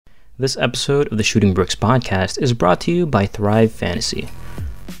This episode of the Shooting Bricks podcast is brought to you by Thrive Fantasy.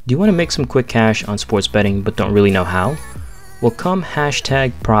 Do you want to make some quick cash on sports betting but don't really know how? Well, come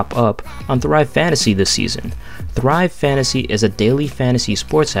hashtag prop up on Thrive Fantasy this season. Thrive Fantasy is a daily fantasy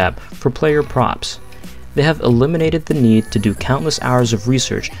sports app for player props. They have eliminated the need to do countless hours of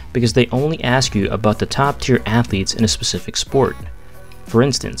research because they only ask you about the top tier athletes in a specific sport. For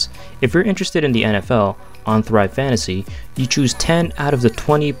instance, if you're interested in the NFL, on Thrive Fantasy, you choose 10 out of the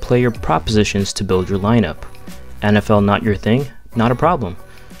 20 player propositions to build your lineup. NFL not your thing? Not a problem.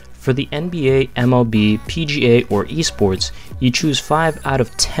 For the NBA, MLB, PGA, or esports, you choose 5 out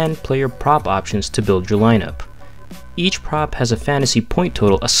of 10 player prop options to build your lineup. Each prop has a fantasy point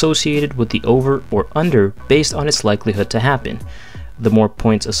total associated with the over or under based on its likelihood to happen. The more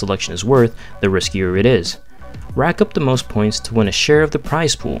points a selection is worth, the riskier it is. Rack up the most points to win a share of the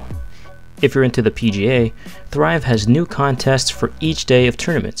prize pool. If you're into the PGA, Thrive has new contests for each day of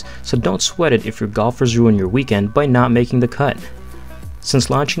tournaments, so don't sweat it if your golfers ruin your weekend by not making the cut. Since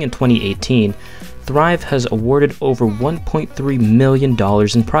launching in 2018, Thrive has awarded over $1.3 million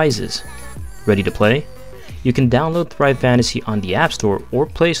in prizes. Ready to play? You can download Thrive Fantasy on the App Store or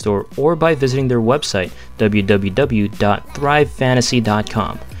Play Store or by visiting their website,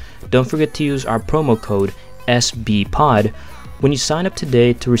 www.thrivefantasy.com. Don't forget to use our promo code SBPOD when you sign up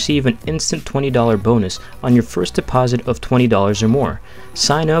today to receive an instant $20 bonus on your first deposit of $20 or more.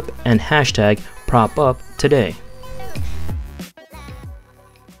 Sign up and hashtag prop up today.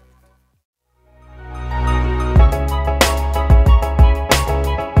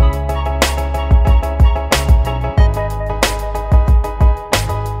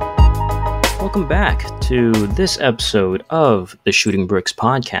 Welcome back to this episode of the Shooting Bricks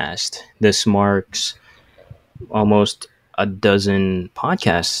podcast. This marks almost a dozen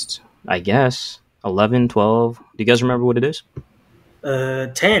podcasts, I guess. 11, 12. Do you guys remember what it is?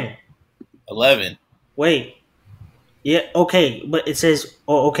 10. 11. Wait. Yeah, okay, but it says,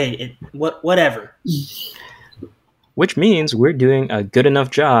 whatever. Which means we're doing a good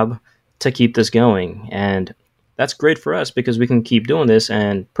enough job to keep this going. And that's great for us because we can keep doing this.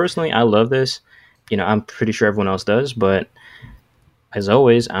 And personally, I love this. You know, I'm pretty sure everyone else does. But as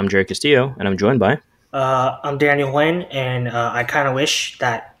always, I'm Jerry Castillo, and I'm joined by... I'm Daniel Nguyen, and I kind of wish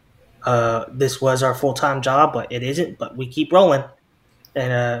that this was our full-time job, but it isn't. But we keep rolling.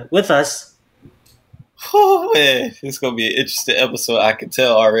 And with us... Oh, man. It's going to be an interesting episode, I can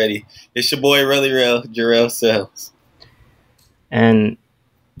tell already. It's your boy, Really Real, Jarrell Sells. And,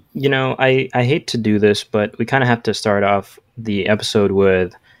 you know, I hate to do this, but we kind of have to start off the episode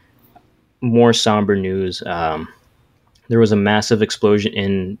with more somber news. There was a massive explosion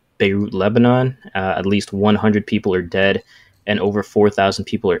in Beirut, Lebanon. At least 100 people are dead and over 4,000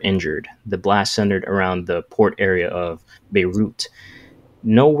 people are injured. The blast centered around the port area of Beirut.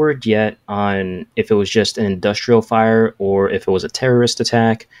 No word yet on if it was just an industrial fire or if it was a terrorist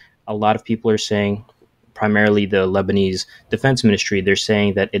attack. A lot of people are saying, primarily the Lebanese Defense Ministry, they're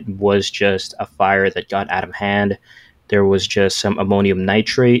saying that it was just a fire that got out of hand. There was just some ammonium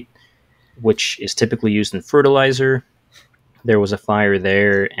nitrate, which is typically used in fertilizer. There was a fire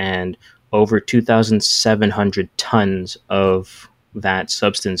there, and over 2,700 tons of that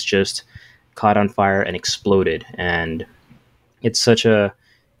substance just caught on fire and exploded. And it's such a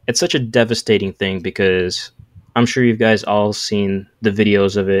devastating thing because I'm sure you guys all seen the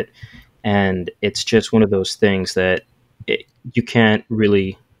videos of it, and it's just one of those things that you can't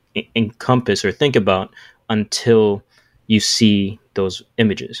really encompass or think about until you see those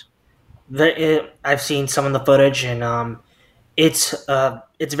images. I've seen some of the footage, and it's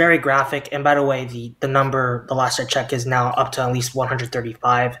very graphic. And by the way, the number, the last I checked, is now up to at least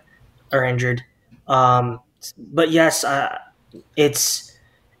 135 are injured. But yes, it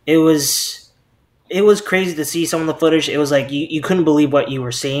was crazy to see some of the footage. It was like you couldn't believe what you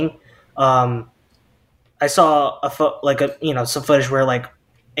were seeing. I saw some footage where like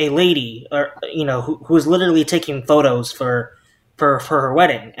a lady who was literally taking photos for her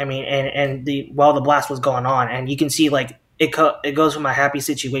wedding. I mean, and while the blast was going on, and you can see like it goes from a happy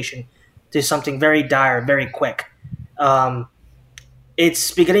situation to something very dire, very quick.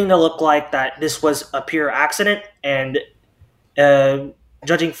 It's beginning to look like that this was a pure accident, and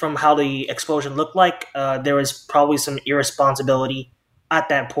judging from how the explosion looked like, there was probably some irresponsibility at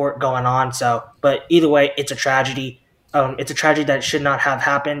that port going on. So, but either way, it's a tragedy. It's a tragedy that should not have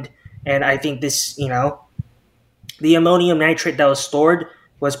happened. And I think this, the ammonium nitrate that was stored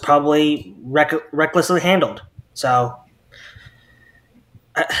was probably recklessly handled. So,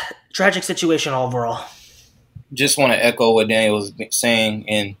 tragic situation overall. Just want to echo what Daniel was saying,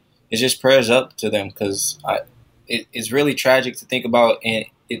 and it's just prayers up to them because it's really tragic to think about, and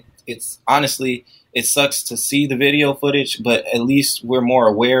it's honestly, it sucks to see the video footage, but at least we're more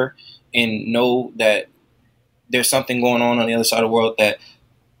aware and know that there's something going on the other side of the world that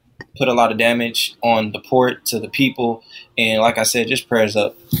put a lot of damage on the port, to the people. And like I said, just prayers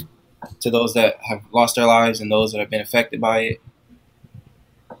up to those that have lost their lives and those that have been affected by it.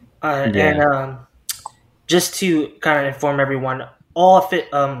 And just to kind of inform everyone,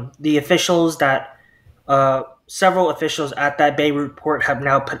 the officials that several officials at that Beirut port have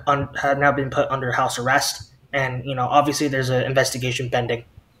now been put under house arrest, and obviously there's an investigation pending.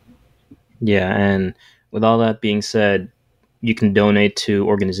 Yeah, and with all that being said, you can donate to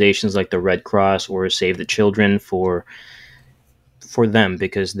organizations like the Red Cross or Save the Children for them,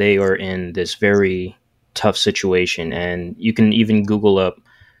 because they are in this very tough situation. And you can even Google up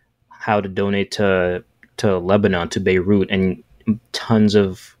how to donate to Lebanon, to Beirut, and tons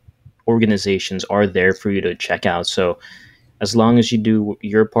of organizations are there for you to check out. So as long as you do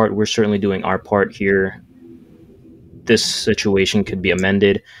your part, we're certainly doing our part here. This situation could be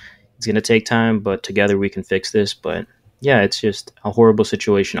amended. It's going to take time, but together we can fix this. But yeah, it's just a horrible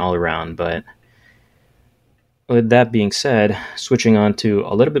situation all around. But with that being said, switching on to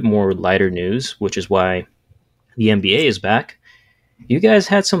a little bit more lighter news, which is why the NBA is back. You guys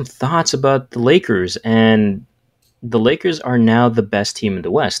had some thoughts about the Lakers, and the Lakers are now the best team in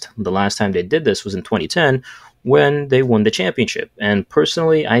the West. The last time they did this was in 2010 when they won the championship. And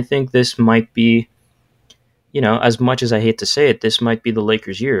personally, I think this might be, as much as I hate to say it, this might be the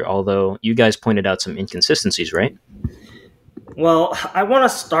Lakers' year, although you guys pointed out some inconsistencies, right? Well, I want to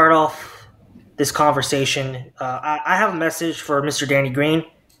start off this conversation. I have a message for Mr. Danny Green.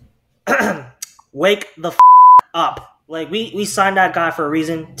 Wake the up. Like, we signed that guy for a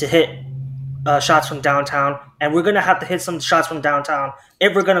reason, to hit shots from downtown, and we're gonna have to hit some shots from downtown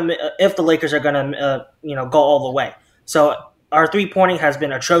if the Lakers are gonna go all the way. So our 3-pointing has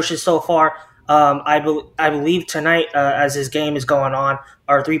been atrocious so far. I believe tonight, as his game is going on,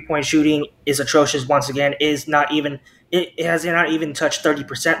 our 3-point shooting is atrocious once again. It has not even touched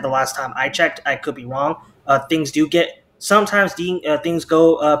 30% the last time I checked. I could be wrong. Sometimes things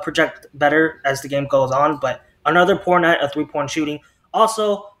go project better as the game goes on, but another poor night of 3-point shooting.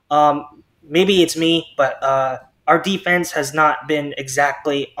 Also, maybe it's me, but our defense has not been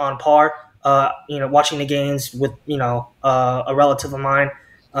exactly on par. Watching the games with a relative of mine,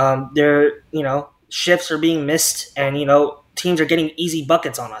 shifts are being missed, and teams are getting easy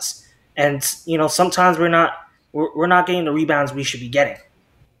buckets on us, and sometimes we're not getting the rebounds we should be getting.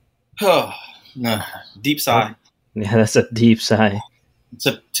 Oh, no. Deep sigh. Yeah, that's a deep sigh.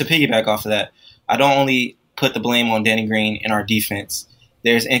 To piggyback off of that, I don't only put the blame on Danny Green and our defense.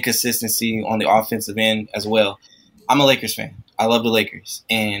 There's inconsistency on the offensive end as well. I'm a Lakers fan. I love the Lakers,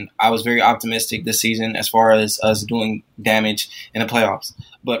 and I was very optimistic this season as far as us doing damage in the playoffs.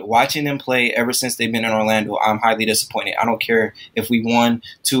 But watching them play ever since they've been in Orlando, I'm highly disappointed. I don't care if we won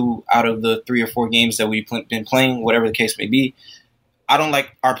 2 out of the 3 or 4 games that we've been playing, whatever the case may be. I don't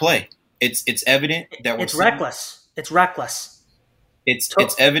like our play. It's evident that it's reckless. It's reckless.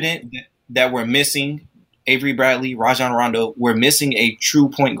 It's evident that we're missing Avery Bradley, Rajon Rondo. We're missing a true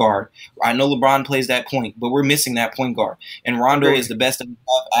point guard. I know LeBron plays that point, but we're missing that point guard. And Rondo is the best that we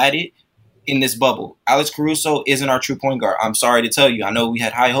have at it in this bubble. Alex Caruso isn't our true point guard. I'm sorry to tell you. I know we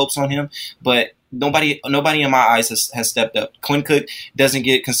had high hopes on him, but nobody in my eyes has stepped up. Quinn Cook doesn't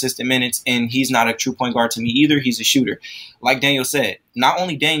get consistent minutes, and he's not a true point guard to me either. He's a shooter. Like Daniel said, not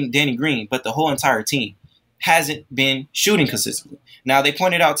only Danny Green, but the whole entire team hasn't been shooting consistently. Now, they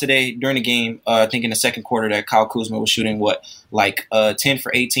pointed out today during the game, I think in the second quarter, that Kyle Kuzma was shooting, 10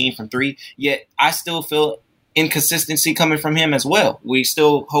 for 18 from 3. Yet, I still feel inconsistency coming from him as well. We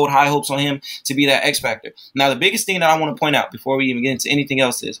still hold high hopes on him to be that X factor. Now, the biggest thing that I want to point out before we even get into anything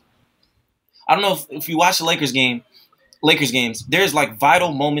else is, I don't know if you watch the Lakers games, there's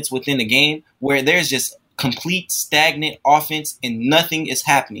vital moments within the game where there's just complete stagnant offense and nothing is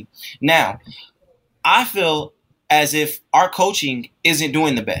happening. Now, I feel as if our coaching isn't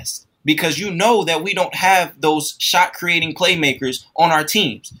doing the best, because that we don't have those shot-creating playmakers on our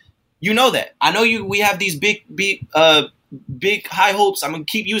teams. You know that. I know we have these big high hopes. I'm gonna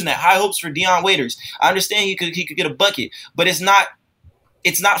keep using that, high hopes for Dion Waiters. I understand he could get a bucket, but it's not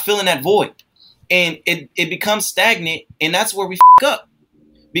filling that void, and it becomes stagnant, and that's where we up,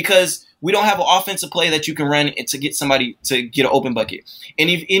 because we don't have an offensive play that you can run to get somebody to get an open bucket. And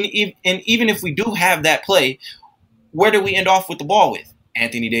even if we do have that play, where do we end off with the ball with?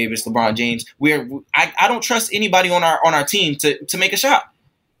 Anthony Davis, LeBron James. I don't trust anybody on our team to make a shot.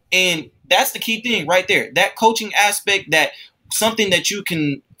 And that's the key thing right there. That coaching aspect, that something that you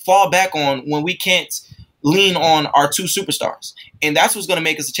can fall back on when we can't lean on our two superstars. And that's what's going to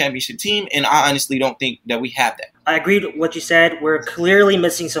make us a championship team. And I honestly don't think that we have that. I agreed with what you said. We're clearly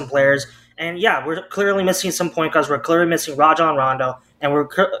missing some players. And yeah, we're clearly missing some point guards. We're clearly missing Rajon Rondo. And we're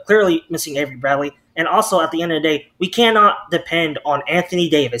clearly missing Avery Bradley. And also, at the end of the day, we cannot depend on Anthony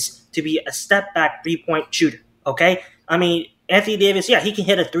Davis to be a step-back three-point shooter, okay? I mean, Anthony Davis, yeah, he can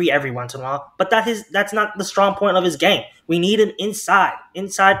hit a three every once in a while, but that's not the strong point of his game. We need an inside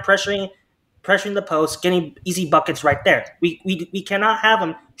pressuring the post, getting easy buckets right there. We cannot have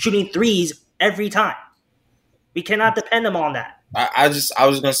him shooting threes every time. We cannot depend on that. I was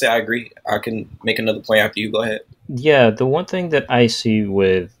going to say I agree. I can make another point after you. Go ahead. Yeah, the one thing that I see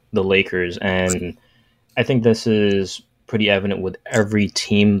with the Lakers, and I think this is pretty evident with every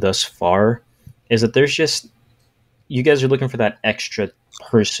team thus far, is that there's just, you guys are looking for that extra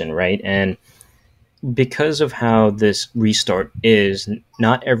person, right? And because of how this restart is,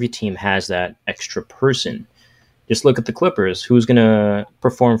 not every team has that extra person. Just look at the Clippers. Who's going to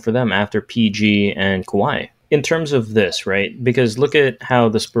perform for them after PG and Kawhi? In terms of this, right? Because look at how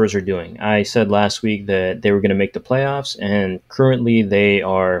the Spurs are doing. I said last week that they were going to make the playoffs, and currently they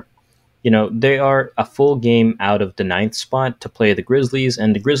are a full game out of the 9th spot to play the Grizzlies,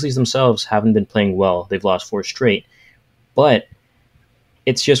 and the Grizzlies themselves haven't been playing well. They've lost 4 straight. But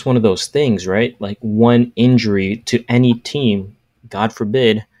it's just one of those things, right? Like one injury to any team, God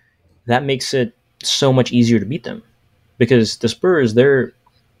forbid, that makes it so much easier to beat them. Because the Spurs, they're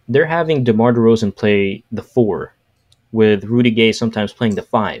having DeMar DeRozan play the 4, with Rudy Gay sometimes playing the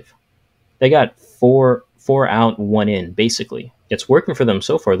 5. They got 4 out, 1 in, basically. It's working for them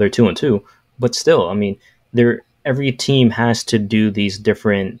so far. They're 2-2, but still, I mean, every team has to do these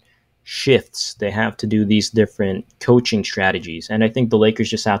different shifts. They have to do these different coaching strategies, and I think the Lakers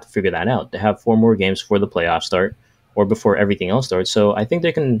just have to figure that out. They have 4 more games before the playoffs start, or before everything else starts, so I think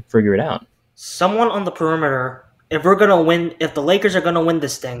they can figure it out. Someone on the perimeter, if the Lakers are gonna win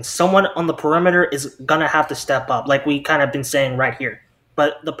this thing, someone on the perimeter is gonna have to step up, like we kind of been saying right here.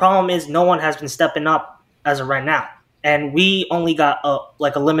 But the problem is no one has been stepping up as of right now. And we only got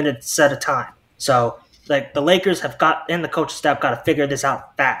a limited set of time. So like the Lakers and the coaching staff got to figure this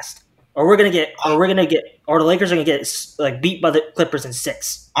out fast, or the Lakers are gonna get like beat by the Clippers in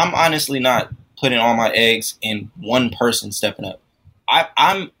 6. I'm honestly not putting all my eggs in one person stepping up.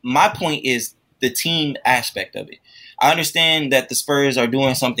 My point is the team aspect of it. I understand that the Spurs are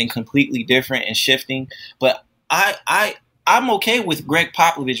doing something completely different and shifting, but I'm okay with Greg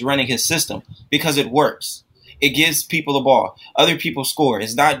Popovich running his system because it works. It gives people the ball. Other people score.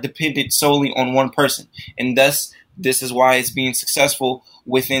 It's not dependent solely on one person. And thus, this is why it's being successful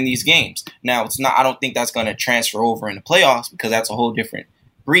within these games. Now, I don't think that's going to transfer over in the playoffs because that's a whole different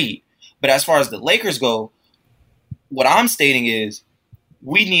breed. But as far as the Lakers go, what I'm stating is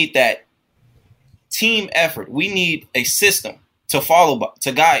we need that team effort. We need a system to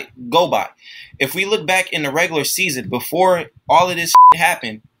go by. If we look back in the regular season, before all of this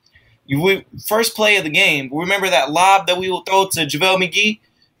happened, first play of the game, remember that lob that we will throw to JaVale McGee?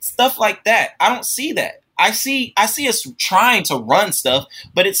 Stuff like that. I don't see that. I see us trying to run stuff,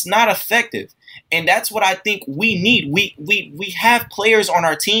 but it's not effective. And that's what I think we need. We have players on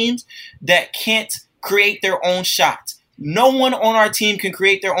our teams that can't create their own shot. No one on our team can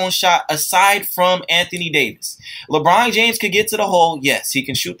create their own shot aside from Anthony Davis. LeBron James could get to the hole. Yes, he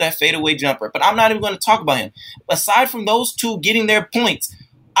can shoot that fadeaway jumper, but I'm not even going to talk about him. Aside from those two getting their points,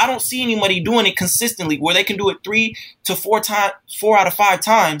 I don't see anybody doing it consistently where they can do it 3 to 4 out of 5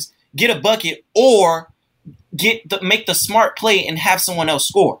 times, get a bucket, or make the smart play and have someone else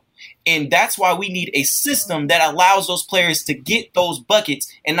score. And that's why we need a system that allows those players to get those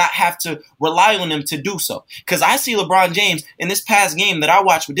buckets and not have to rely on them to do so. Because I see LeBron James in this past game that I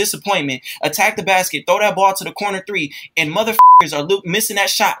watched with disappointment attack the basket, throw that ball to the corner 3, and motherfuckers are missing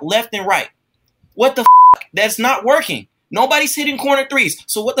that shot left and right. What the fuck? That's not working. Nobody's hitting corner 3s.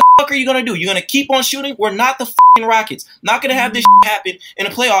 So what the fuck are you going to do? You're going to keep on shooting? We're not the fucking Rockets. Not going to have this happen in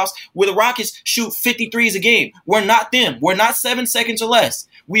the playoffs where the Rockets shoot 53s a game. We're not them. We're not 7 seconds or less.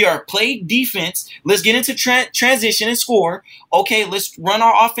 We are play defense. Let's get into transition and score. Okay, let's run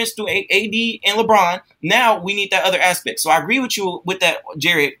our offense through AD and LeBron. Now we need that other aspect. So I agree with you with that,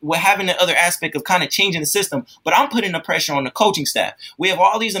 Jared. We're having the other aspect of kind of changing the system, but I'm putting the pressure on the coaching staff. We have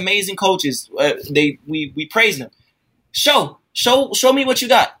all these amazing coaches. We praise them. Show me what you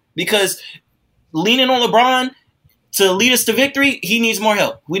got, because leaning on LeBron to lead us to victory, he needs more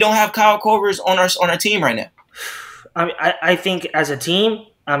help. We don't have Kyle Korver on our team right now. I mean, I think as a team,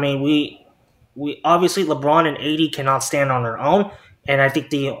 I mean, we obviously LeBron and AD cannot stand on their own, and I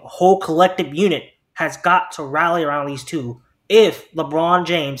think the whole collective unit has got to rally around these two if LeBron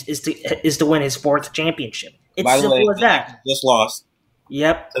James is to win his 4th championship. It's By the simple way, as that. just lost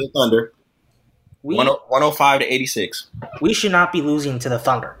Yep. to the Thunder, 105-86. We should not be losing to the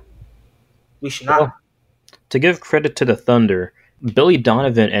Thunder. We should not. Well, to give credit to the Thunder, Billy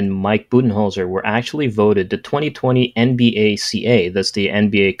Donovan and Mike Budenholzer were actually voted the 2020 NBA CA, that's the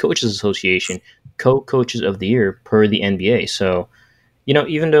NBA Coaches Association, Co-Coaches of the Year per the NBA. So,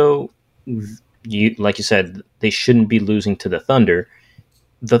 even though, like you said, they shouldn't be losing to the Thunder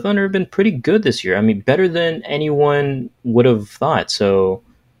have been pretty good this year. I mean, better than anyone would have thought. So,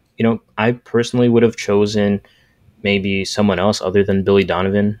 I personally would have chosen maybe someone else other than Billy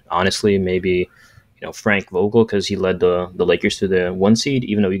Donovan. Honestly, maybe Frank Vogel, because he led the Lakers to the 1 seed,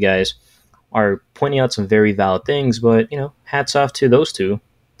 even though you guys are pointing out some very valid things. But, hats off to those two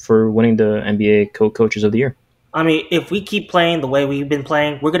for winning the NBA Co-Coaches of the Year. I mean, if we keep playing the way we've been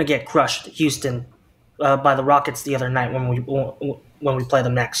playing, we're going to get crushed, Houston, by the Rockets the other night when we play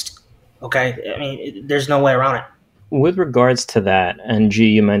them next. Okay? I mean, there's no way around it. With regards to that, and G,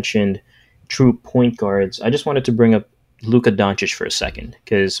 you mentioned true point guards, I just wanted to bring up Luka Doncic for a second,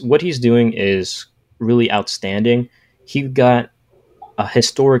 because what he's doing is really outstanding. He got a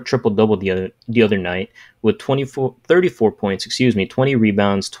historic triple-double the other night with 34 points, 20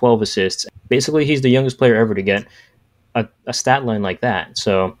 rebounds, 12 assists. Basically, he's the youngest player ever to get a stat line like that.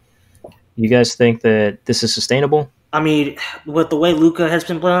 So, you guys think that this is sustainable? I mean, with the way Luka has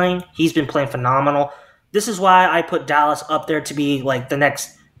been playing, he's been playing phenomenal. This is why I put Dallas up there to be like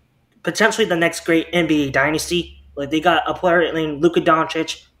potentially the next great NBA dynasty. Like, they got a player named Luka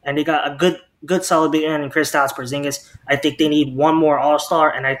Doncic, and they got a good solid big man in Kristaps Porzingis. I think they need one more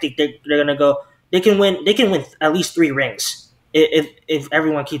All-Star, and I think they're gonna go. They can win at least 3 rings if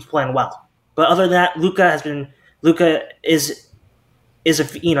everyone keeps playing well. But other than that, Luka is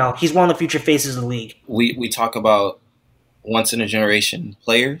he's one of the future faces of the league. We talk about once in a generation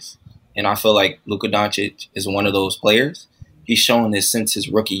players, and I feel like Luka Doncic is one of those players. He's shown this since his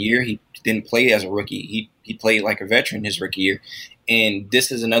rookie year. He didn't play as a rookie. He played like a veteran his rookie year. And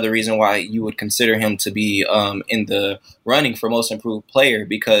this is another reason why you would consider him to be in the running for most improved player,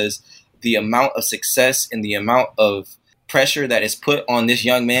 because the amount of success and the amount of pressure that is put on this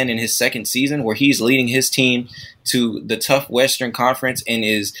young man in his second season, where he's leading his team to the tough Western Conference and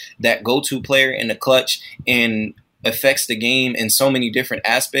is that go-to player in the clutch and affects the game in so many different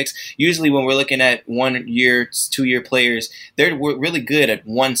aspects. Usually when we're looking at 1 year, 2 year players, they're really good at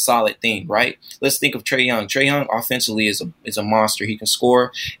one solid thing, right? Let's think of Trae Young. Trae Young offensively is a monster. He can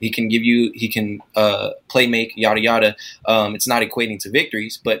score. He can play make, yada, yada. It's not equating to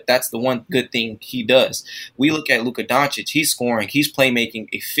victories, but that's the one good thing he does. We look at Luka Doncic. He's scoring. He's playmaking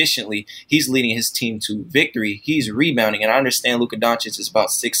efficiently. He's leading his team to victory. He's rebounding. And I understand Luka Doncic is about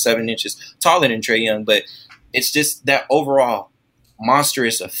 6-7 inches taller than Trae Young, but it's just that overall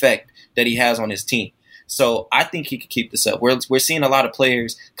monstrous effect that he has on his team. So I think he could keep this up. We're seeing a lot of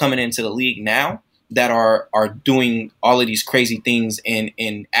players coming into the league now that are doing all of these crazy things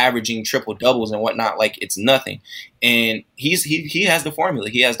and averaging triple doubles and whatnot like it's nothing. And he has the formula.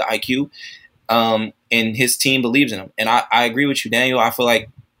 He has the IQ, and his team believes in him. And I agree with you, Daniel. I feel like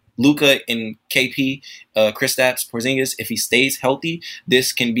Luka and KP, Kristaps Porzingis, if he stays healthy,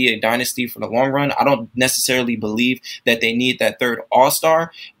 this can be a dynasty for the long run. I don't necessarily believe that they need that third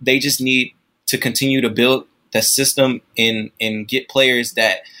All-Star. They just need to continue to build the system and get players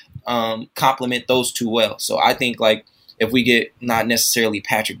that complement those two well. So I think like if we get not necessarily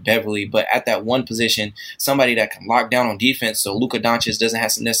Patrick Beverley, but at that one position, somebody that can lock down on defense so Luka Doncic doesn't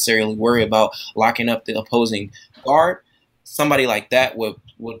have to necessarily worry about locking up the opposing guard, somebody like that will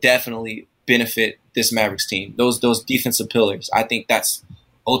definitely benefit this Mavericks team. Those defensive pillars. I think that's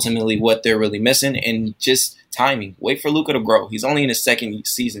ultimately what they're really missing, and just timing. Wait for Luka to grow. He's only in his second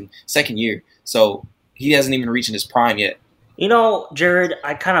year, so he hasn't even reached his prime yet. Jared,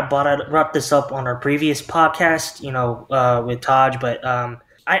 I kind of brought this up on our previous podcast, with Taj, but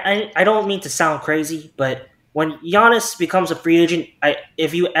I don't mean to sound crazy, but when Giannis becomes a free agent,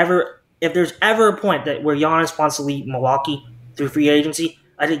 if there's ever a point where Giannis wants to leave Milwaukee through free agency,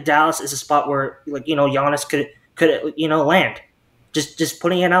 I think Dallas is a spot where Giannis could land. Just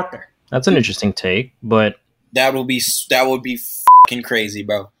putting it out there. That's an interesting take, but that would be fucking crazy,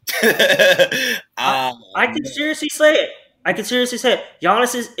 bro. I can seriously say it.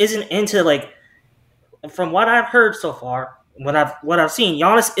 Giannis isn't into from what I've heard so far, what I've seen,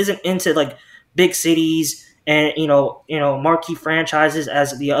 Giannis isn't into big cities and marquee franchises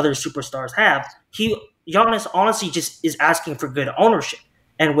as the other superstars have. Giannis honestly just is asking for good ownership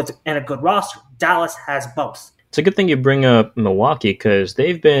and a good roster. Dallas has both. It's a good thing you bring up Milwaukee because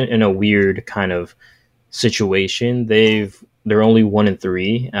they've been in a weird kind of situation. They've They're only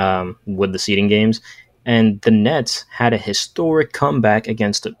 1-3 with the seeding games, and the Nets had a historic comeback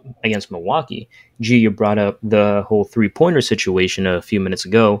against Milwaukee. G, you brought up the whole 3-pointer situation a few minutes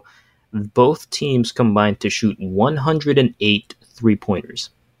ago. Both teams combined to shoot 108 3-pointers.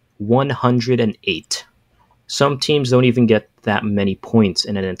 108. Some teams don't even get that many points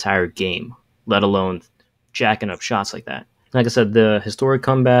in an entire game, let alone jacking up shots like that. Like I said, the historic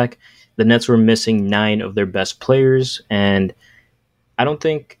comeback, the Nets were missing 9 of their best players, and I don't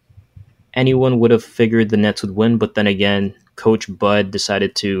think anyone would have figured the Nets would win, but then again, Coach Bud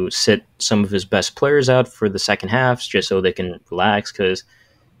decided to sit some of his best players out for the second half just so they can relax, because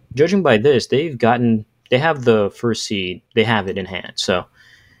judging by this, they have the first seed, they have it in hand. So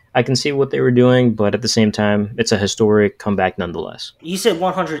I can see what they were doing, but at the same time, it's a historic comeback nonetheless. You said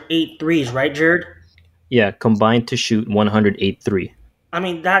 108 threes, right, Jared? Yeah, combined to shoot 108-3. I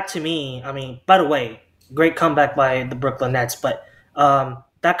mean, that to me, by the way, great comeback by the Brooklyn Nets, but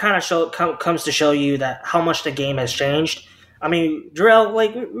that kind of comes to show you that how much the game has changed. I mean, Jarrell,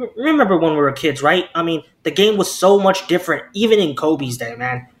 like, remember when we were kids, right? I mean, the game was so much different, even in Kobe's day,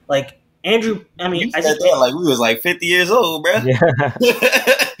 man. Like, Andrew, I mean, you said that like we was like 50 years old, bro. Yeah.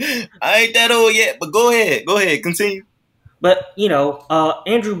 I ain't that old yet, but go ahead, continue. But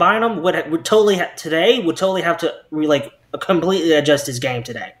Andrew Bynum would totally have to completely adjust his game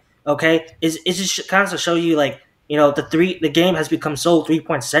today. Okay, it's just kind of to show you the game has become so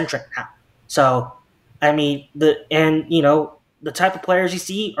 3-point centric now. So I mean the type of players you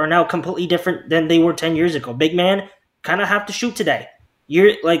see are now completely different than they were 10 years ago. Big man kind of have to shoot today.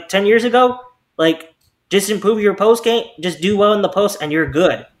 10 years ago, just improve your post game, just do well in the post, and you're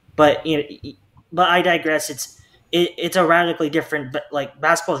good. But but I digress. It's a radically different, but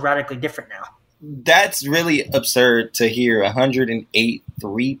basketball is radically different now. That's really absurd to hear 108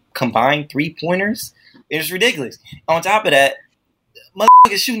 combined 3-pointers. It's ridiculous. On top of that,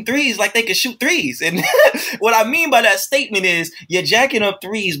 motherfuckers shooting threes like they can shoot threes. And what I mean by that statement is you're jacking up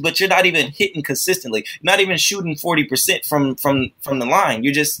threes, but you're not even hitting consistently. You're not even shooting 40% from the line.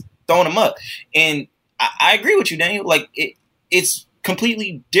 You're just throwing them up. And I agree with you, Daniel. It's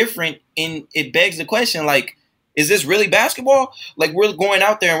completely different, and it begs the question, is this really basketball? We're going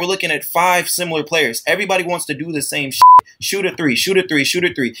out there and we're looking at 5 similar players. Everybody wants to do the same shit. Shoot a three, shoot a three, shoot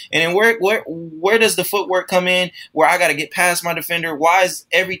a three. And then where does the footwork come in? Where I got to get past my defender? Why does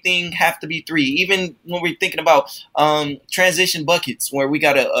everything have to be 3? Even when we're thinking about transition buckets, where we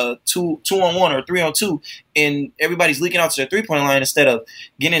got a 2-on-1 or 3-on-2, and everybody's leaking out to the 3-point line instead of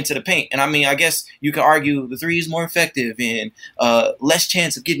getting into the paint. And I mean, I guess you could argue the 3 is more effective and less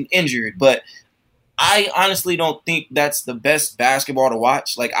chance of getting injured, but I honestly don't think that's the best basketball to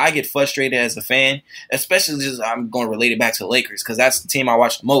watch. I get frustrated as a fan, especially I'm going to relate it back to the Lakers because that's the team I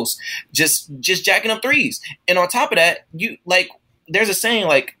watch the most. Just jacking up threes, and on top of that, there's a saying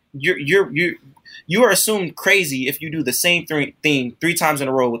you are assumed crazy if you do the same thing 3 times in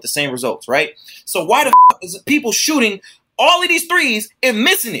a row with the same results, right? So why the f- is people shooting all of these threes and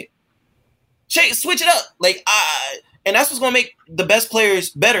missing it? Switch it up, and that's what's going to make the best players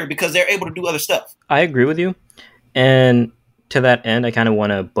better because they're able to do other stuff. I agree with you. And to that end, I kind of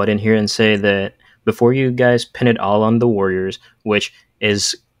want to butt in here and say that before you guys pin it all on the Warriors, which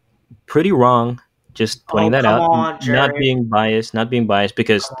is pretty wrong, just pointing that out, not being biased,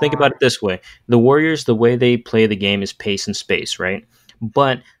 because think about it this way. The Warriors, the way they play the game is pace and space, right?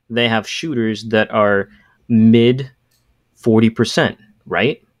 But they have shooters that are mid 40%,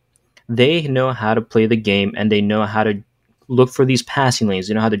 right? They know how to play the game, and they know how to look for these passing lanes.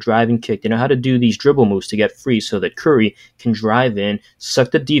 They know how to drive and kick. They know how to do these dribble moves to get free so that Curry can drive in,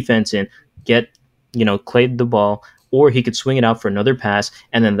 suck the defense in, get, Clay the ball, or he could swing it out for another pass,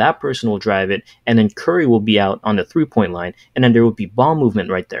 and then that person will drive it, and then Curry will be out on the 3-point line, and then there will be ball movement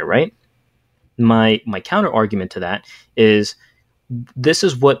right there, right? My counter argument to that is this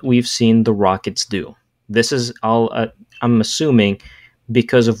is what we've seen the Rockets do. This is all, I'm assuming,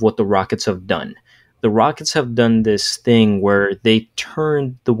 because of what the Rockets have done. The Rockets have done this thing where they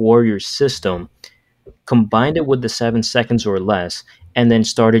turned the Warriors system, combined it with the 7 seconds or less, and then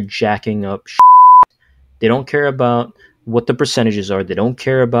started jacking up shit. They don't care about what the percentages are. They don't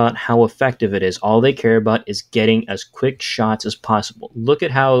care about how effective it is. All they care about is getting as quick shots as possible. Look at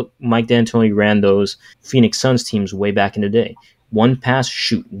how Mike D'Antoni ran those Phoenix Suns teams way back in the day. 1 pass,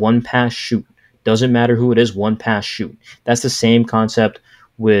 shoot. 1 pass, shoot. Doesn't matter who it is, 1 pass, shoot. That's the same concept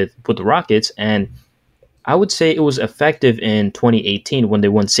with the Rockets, and I would say it was effective in 2018 when they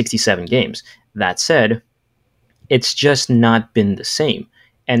won 67 games. That said, it's just not been the same.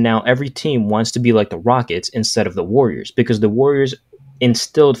 And now every team wants to be like the Rockets instead of the Warriors because the Warriors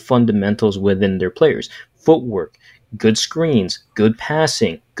instilled fundamentals within their players. Footwork, good screens, good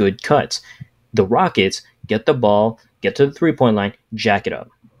passing, good cuts. The Rockets get the ball, get to the 3-point line, jack it up.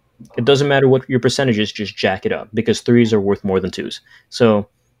 It doesn't matter what your percentage is, just jack it up because threes are worth more than twos. So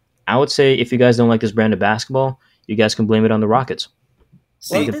I would say if you guys don't like this brand of basketball, you guys can blame it on the Rockets.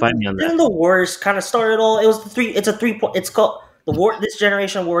 Well, you can fight me on that. Didn't the Warriors kind of start it all? It was it's a 3-point. It's called this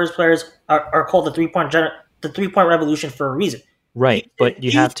generation of Warriors players are called the 3-point revolution for a reason. Right, but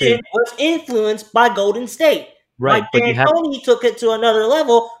you have to. Houston was influenced by Golden State. Right, but D'Antoni took it to another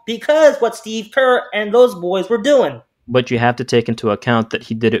level because what Steve Kerr and those boys were doing. But you have to take into account that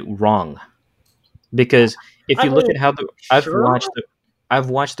he did it wrong. Because if you look at how I've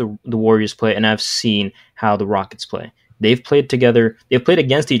watched the Warriors play, and I've seen how the Rockets play. They've played together. They've played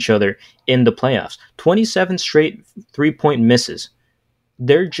against each other in the playoffs. 27 straight 3-point misses.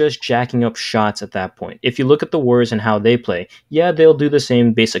 They're just jacking up shots at that point. If you look at the Warriors and how they play, yeah, they'll do the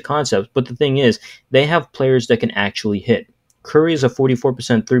same basic concepts, but the thing is, they have players that can actually hit. Curry is a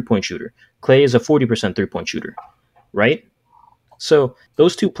 44% 3-point shooter. Klay is a 40% 3-point shooter, right? So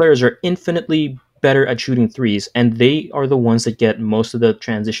those two players are infinitely better at shooting threes, and they are the ones that get most of the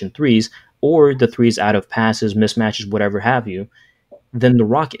transition threes or the threes out of passes, mismatches, whatever have you, than the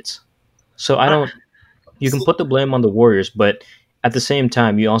Rockets. So you can put the blame on the Warriors, but at the same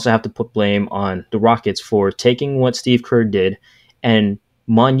time, you also have to put blame on the Rockets for taking what Steve Kerr did and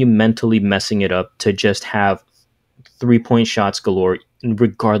monumentally messing it up to just have 3-point shots galore,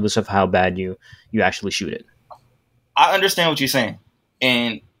 regardless of how bad you actually shoot it. I understand what you're saying,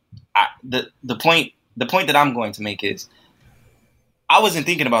 and the point that I'm going to make is, I wasn't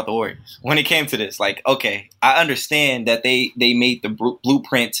thinking about the Warriors when it came to this. Like, okay, I understand that they made the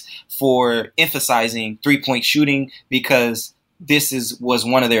blueprint for emphasizing 3-point shooting because this was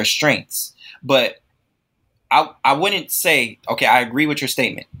one of their strengths. But I wouldn't say, okay, I agree with your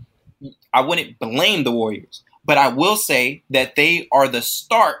statement. I wouldn't blame the Warriors, but I will say that they are the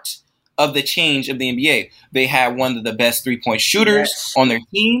start of the change of the NBA. They have one of the best 3-point shooters on their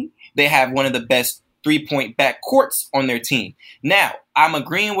team. They have one of the best 3-point backcourts on their team. Now, I'm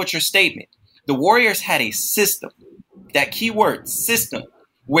agreeing with your statement. The Warriors had a system, that keyword system,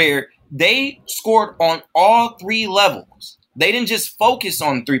 where they scored on all 3 levels. They didn't just focus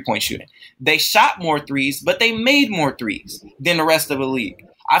on 3-point shooting. They shot more threes, but they made more threes than the rest of the league.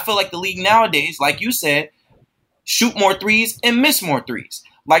 I feel like the league nowadays, like you said, shoot more threes and miss more threes.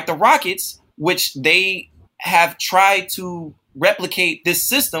 Like the Rockets, which they have tried to replicate this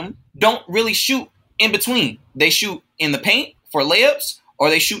system, don't really shoot in between. They shoot in the paint for layups or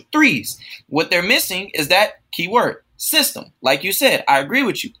they shoot threes. What they're missing is that keyword, system. Like you said, I agree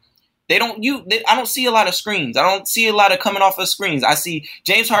with you. I don't see a lot of screens. I don't see a lot of coming off of screens. I see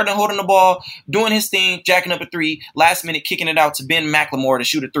James Harden holding the ball, doing his thing, jacking up a 3, last minute kicking it out to Ben McLemore to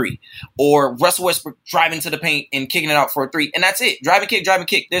shoot a 3. Or Russell Westbrook driving to the paint and kicking it out for a 3. And that's it. Drive and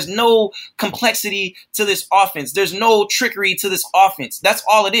kick. There's no complexity to this offense. There's no trickery to this offense. That's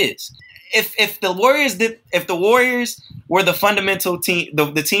all it is. If the Warriors were the fundamental team,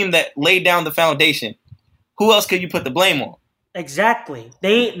 the team that laid down the foundation, who else could you put the blame on? Exactly.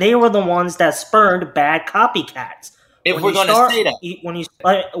 They were the ones that spurned bad copycats. If we're going to say that,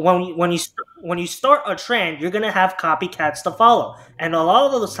 when you start a trend, you're going to have copycats to follow, and a lot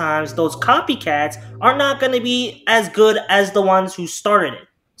of those times, those copycats are not going to be as good as the ones who started it.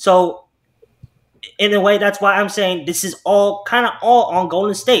 So, in a way, that's why I'm saying this is all on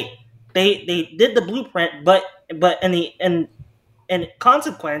Golden State. They did the blueprint, but in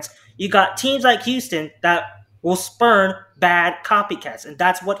consequence, you got teams like Houston that will spurn bad copycats, and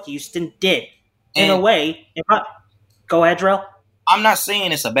that's what Houston did. In a way, go ahead, Drell. I'm not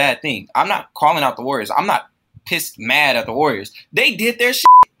saying it's a bad thing. I'm not calling out the Warriors. I'm not pissed mad at the Warriors. They did their shit.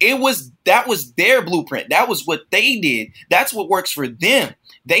 That was their blueprint. That was what they did. That's what works for them.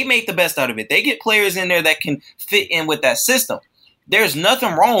 They make the best out of it. They get players in there that can fit in with that system. There's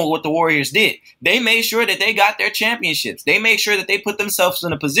nothing wrong with what the Warriors did. They made sure that they got their championships. They made sure that they put themselves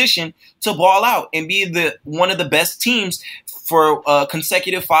in a position to ball out and be one of the best teams for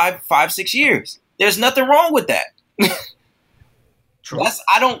consecutive 5-6 years. There's nothing wrong with that. True.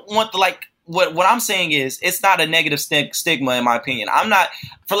 I don't want what I'm saying is it's not a negative stigma in my opinion. I'm not,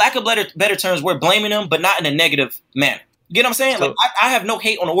 for lack of better terms, we're blaming them, but not in a negative manner. You get what I'm saying? So, I have no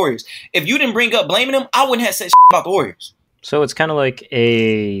hate on the Warriors. If you didn't bring up blaming them, I wouldn't have said about the Warriors. So it's kind of like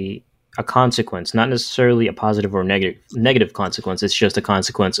a consequence, not necessarily a positive or negative consequence. It's just a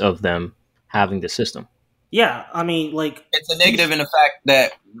consequence of them having the system. Yeah, I mean, like, it's a negative in the fact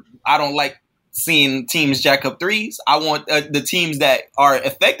that I don't like seeing teams jack up threes. I want the teams that are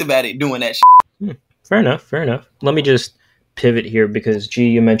effective at it doing that shit. Fair enough. Let me just pivot here because, G,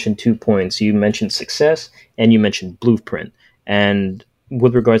 you mentioned 2 points. You mentioned success and you mentioned blueprint. And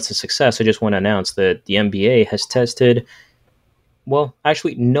with regards to success, I just want to announce that the NBA has tested, well,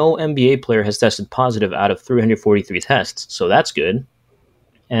 actually, no NBA player has tested positive out of 343 tests. So that's good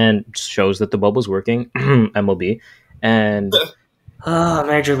and shows that the bubble's working, MLB. And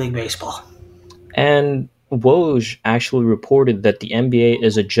Major League Baseball. And Woj actually reported that the NBA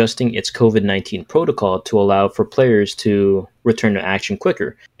is adjusting its COVID-19 protocol to allow for players to return to action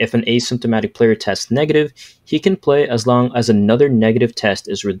quicker. If an asymptomatic player tests negative, he can play as long as another negative test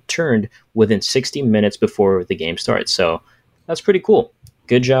is returned within 60 minutes before the game starts. So that's pretty cool.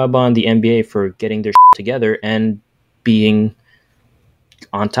 Good job on the NBA for getting their together and being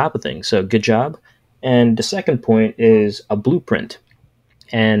on top of things. So good job. And the second point is a blueprint.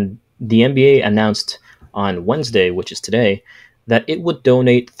 And the NBA announced on Wednesday, which is today, that it would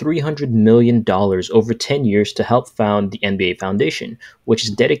donate $300 million over 10 years to help found the NBA Foundation, which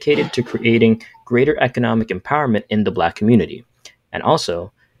is dedicated to creating greater economic empowerment in the Black community. And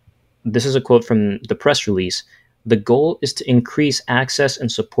also, this is a quote from the press release, the goal is to increase access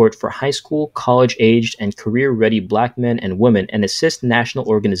and support for high school, college-aged, and career-ready Black men and women and assist national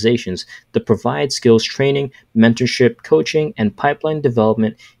organizations that provide skills training, mentorship, coaching, and pipeline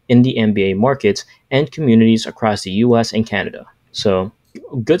development in the NBA markets and communities across the U.S. and Canada. So,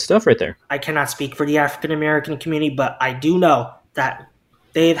 good stuff right there. I cannot speak for the African American community, but I do know that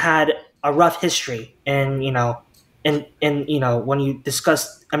they've had a rough history, and when you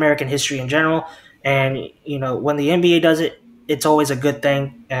discuss American history in general. And when the NBA does it, it's always a good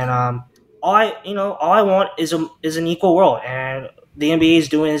thing. And all I want is an equal world, and the NBA is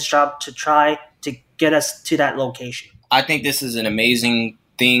doing its job to try to get us to that location. I think this is an amazing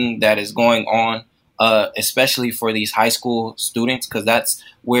thing that is going on, especially for these high school students, because that's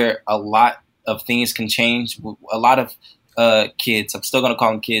where a lot of things can change. A lot of kids, I'm still going to call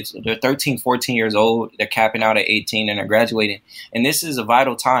them kids, they're 13, 14 years old, they're capping out at 18 and they're graduating. And this is a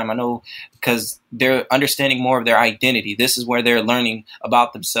vital time, I know, because they're understanding more of their identity. This is where they're learning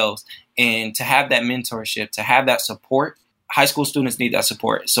about themselves. And to have that mentorship, to have that support, high school students need that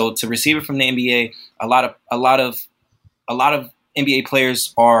support. So to receive it from the NBA, a lot of NBA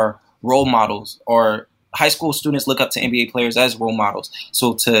players are role models, or high school students look up to NBA players as role models.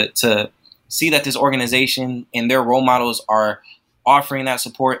 So to see that this organization and their role models are offering that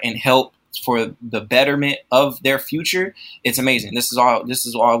support and help for the betterment of their future, it's amazing. This is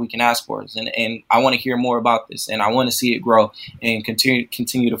all we can ask for. And I want to hear more about this, and I want to see it grow and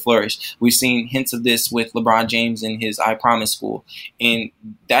continue to flourish. We've seen hints of this with LeBron James and his I Promise school. And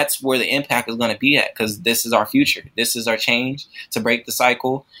that's where the impact is going to be at, because this is our future. This is our change to break the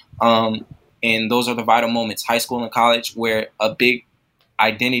cycle. And those are the vital moments, high school and college, where a big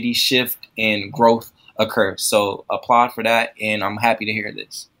identity shift and growth occurs. So applaud for that, and I'm happy to hear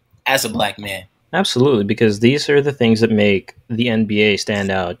this as a Black man. Absolutely, because these are the things that make the NBA stand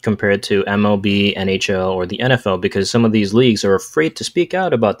out compared to MLB, NHL, or the NFL, because some of these leagues are afraid to speak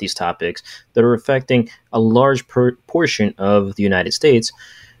out about these topics that are affecting a large portion of the United States.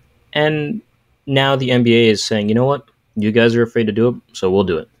 And now the NBA is saying, you know what, you guys are afraid to do it, so we'll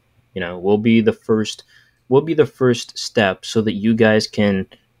do it. We'll be the first step so that you guys can,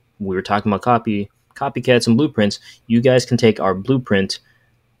 we were talking about copycats and blueprints, you guys can take our blueprint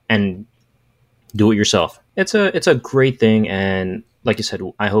and do it yourself. It's a great thing, and like you said,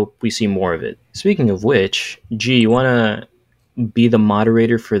 I hope we see more of it. Speaking of which, G, you want to be the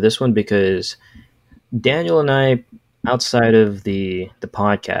moderator for this one, because Daniel and I, outside of the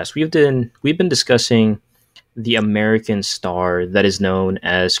podcast, we've been discussing the American star that is known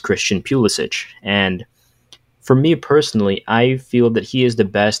as Christian Pulisic. And for me personally, I feel that he is the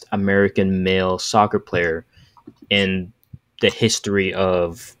best American male soccer player in the history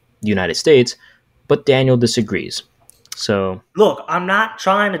of the United States, but Daniel disagrees. So look, I'm not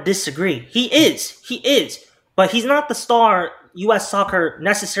trying to disagree. He is, but he's not the star U.S. soccer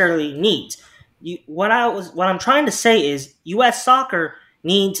necessarily needs. What I'm trying to say is U.S. soccer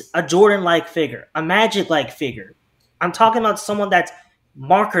needs a Jordan-like figure, a Magic-like figure. I'm talking about someone that's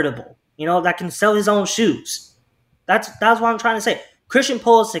marketable, that can sell his own shoes. That's what I'm trying to say. Christian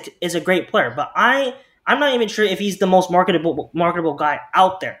Pulisic is a great player, but I'm not even sure if he's the most marketable guy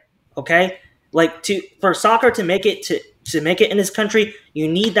out there. Okay, like for soccer to make it in this country, you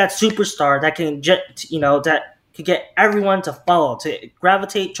need that superstar that can that can get everyone to follow, to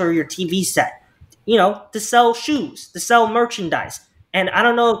gravitate to your TV set, to sell shoes, to sell merchandise. And I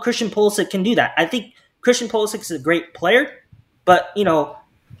don't know if Christian Pulisic can do that. I think Christian Pulisic is a great player, but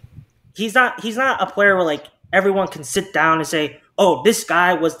he's not a player where like everyone can sit down and say, "Oh, this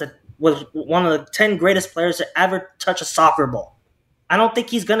guy was the was one of the 10 greatest players to ever touch a soccer ball. I don't think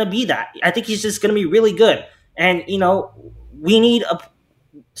he's going to be that. I think he's just going to be really good. And, we need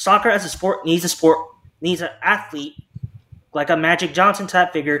soccer as a sport, needs an athlete, like a Magic Johnson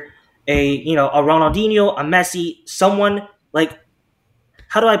type figure, a Ronaldinho, a Messi, someone like,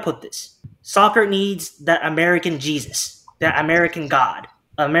 how do I put this? Soccer needs that American Jesus, that American God,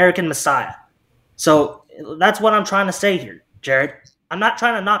 American Messiah. So that's what I'm trying to say here, Jared. I'm not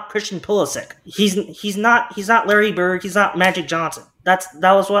trying to knock Christian Pulisic. He's not Larry Bird. He's not Magic Johnson. That's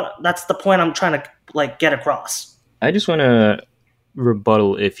the point I'm trying to get across. I just want to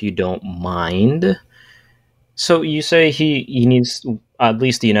rebuttal, if you don't mind. So you say he needs, at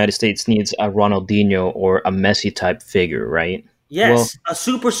least the United States needs a Ronaldinho or a Messi type figure, right? Yes, a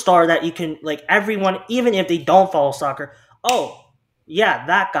superstar that you can, everyone, even if they don't follow soccer, oh, yeah,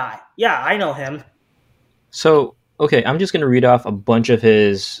 that guy. Yeah, I know him. So, okay, I'm just going to read off a bunch of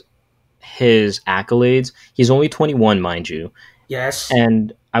his accolades. He's only 21, mind you. Yes.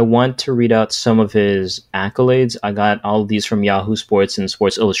 And I want to read out some of his accolades. I got all of these from Yahoo Sports and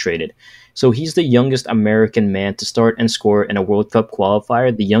Sports Illustrated. So he's the youngest American man to start and score in a World Cup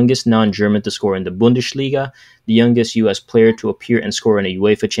qualifier, the youngest non-German to score in the Bundesliga, the youngest U.S. player to appear and score in a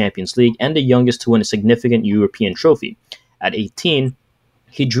UEFA Champions League, and the youngest to win a significant European trophy. At 18,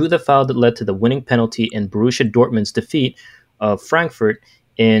 he drew the foul that led to the winning penalty in Borussia Dortmund's defeat of Frankfurt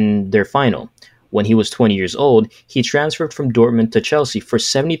in their final. When he was 20 years old, he transferred from Dortmund to Chelsea for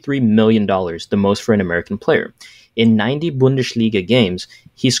 $73 million, the most for an American player. In 90 Bundesliga games,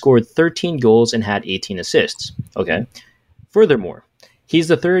 he scored 13 goals and had 18 assists. Okay. Furthermore, he's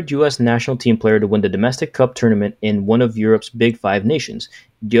the third U.S. national team player to win the domestic cup tournament in one of Europe's big five nations.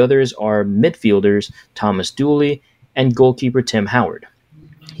 The others are midfielders Thomas Dooley and goalkeeper Tim Howard.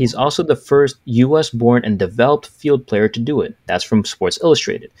 He's also the first U.S.-born and developed field player to do it. That's from Sports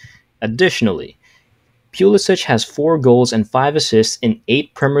Illustrated. Additionally, Pulisic has 4 goals and 5 assists in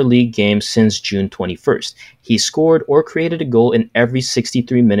 8 Premier League games since June 21st. He scored or created a goal in every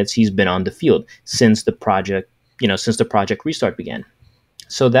 63 minutes he's been on the field since the project restart began.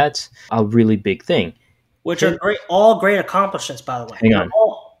 So that's a really big thing. Which are all great accomplishments, by the way. Hang on.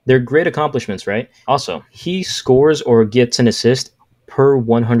 They're great accomplishments, right? Also, he scores or gets an assist per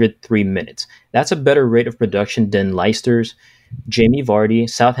 103 minutes. That's a better rate of production than Leicester's, Jamie Vardy,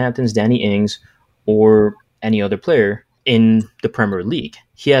 Southampton's Danny Ings, or any other player in the Premier League.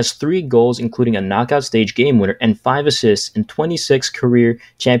 He has 3 goals, including a knockout stage game winner, and 5 assists in 26 career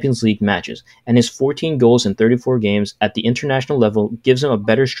Champions League matches. And his 14 goals in 34 games at the international level gives him a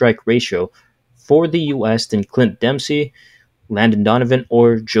better strike ratio for the U.S. than Clint Dempsey, Landon Donovan,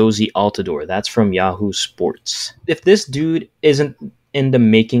 or Josie Altidore. That's from Yahoo Sports. If this dude isn't in the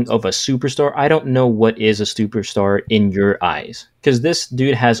making of a superstar, I don't know what is a superstar in your eyes. Because this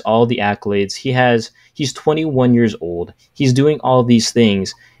dude has all the accolades. He's 21 years old. He's doing all these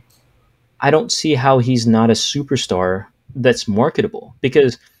things. I don't see how he's not a superstar that's marketable.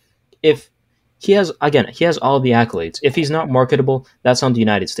 Because if he has all the accolades. If he's not marketable, that's on the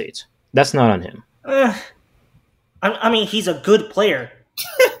United States. That's not on him. I mean, he's a good player.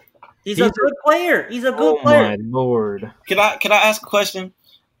 He's a good player. He's a good player. Oh my lord! Can I ask a question?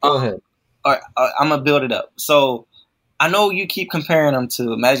 Go ahead. All right, I'm gonna build it up. So I know you keep comparing him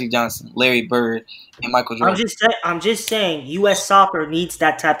to Magic Johnson, Larry Bird, and Michael Jordan. I'm just saying, U.S. soccer needs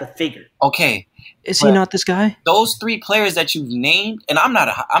that type of figure. Okay, is he not this guy? Those 3 players that you've named, and I'm not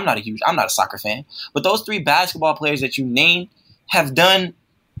a soccer fan, but those 3 basketball players that you named have done.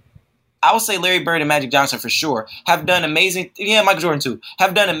 I would say Larry Bird and Magic Johnson for sure have done amazing. Yeah, Michael Jordan too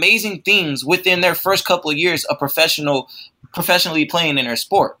have done amazing things within their first couple of years of professionally playing in their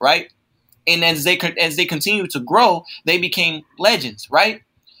sport, right? And as they continue to grow, they became legends, right?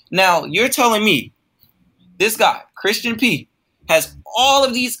 Now you're telling me this guy Christian P has all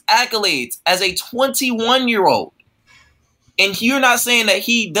of these accolades as a 21-year-old, and you're not saying that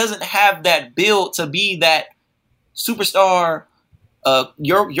he doesn't have that build to be that superstar.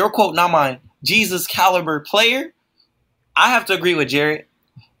 Your quote, not mine, Jesus caliber player. I have to agree with Jared.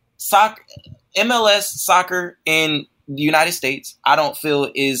 MLS soccer in the United States, I don't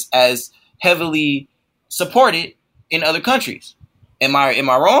feel is as heavily supported in other countries. Am I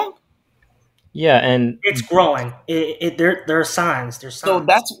wrong? Yeah, and it's growing. There are signs. There's signs.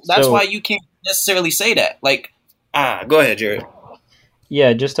 So that's why you can't necessarily say that. Go ahead, Jared.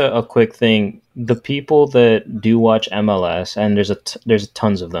 Yeah, just a quick thing. The people that do watch MLS, and there's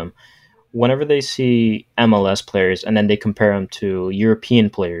tons of them, whenever they see MLS players and then they compare them to European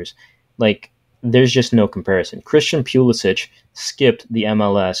players, there's just no comparison. Christian Pulisic skipped the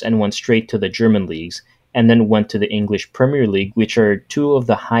MLS and went straight to the German leagues, and then went to the English Premier League, which are two of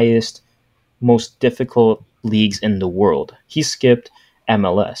the highest, most difficult leagues in the world. He skipped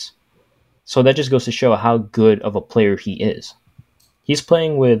MLS. So that just goes to show how good of a player he is. He's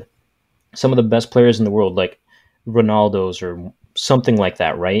playing with some of the best players in the world, like Ronaldo's or something like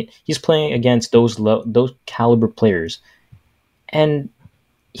that, right? He's playing against those caliber players, and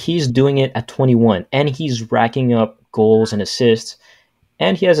he's doing it at 21, and he's racking up goals and assists,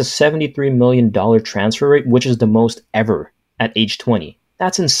 and he has a $73 million transfer rate, which is the most ever at age 20.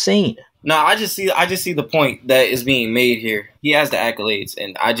 That's insane. No, I just see the point that is being made here. He has the accolades,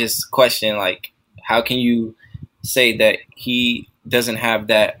 and I just question, like, how can you say that he doesn't have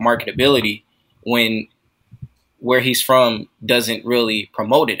that marketability when where he's from doesn't really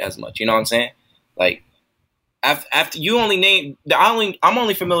promote it as much? You know what I'm saying? Like, after you only named, I'm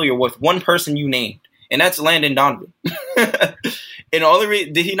only familiar with one person you named, and that's Landon Donovan. And the only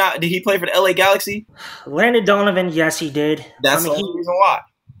did he play for the LA Galaxy? Landon Donovan, yes, he did. That's the only reason why.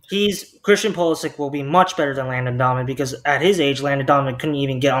 Christian Pulisic will be much better than Landon Donovan because at his age, Landon Donovan couldn't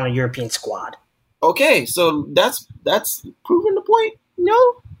even get on a European squad. Okay, so that's proving the point.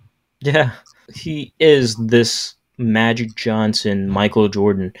 No. Yeah, he is this Magic Johnson, Michael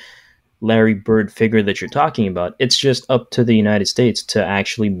Jordan, Larry Bird figure that you're talking about. It's just up to the United States to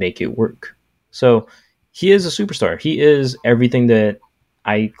actually make it work. So he is a superstar. He is everything that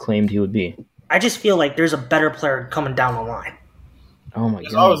I claimed he would be. I just feel like there's a better player coming down the line. Oh my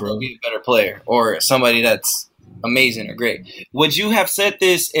There's God, always bro. going to be a better player or somebody that's amazing or great. Would you have said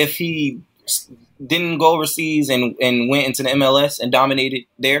this if he didn't go overseas and went into the MLS and dominated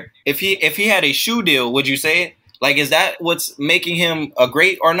there? If he had a shoe deal, would you say it? Like, is that what's making him a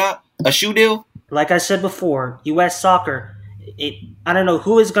great or not? A shoe deal? Like I said before, U.S. soccer, I don't know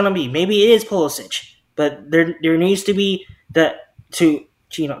who it's going to be. Maybe it is Pulisic, but there needs to be to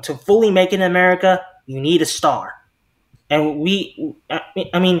fully make it in America, you need a star. And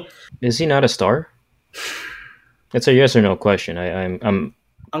I mean, is he not a star? It's a yes or no question. I'm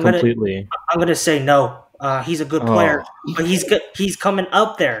completely. I'm gonna say no. He's a good player, but he's good. He's coming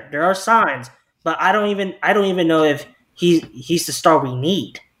up there. There are signs, but I don't even know if he's the star we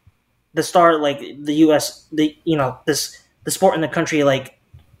need. The star, like the U.S. the sport in the country, like,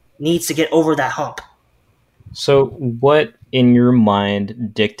 needs to get over that hump. So what in your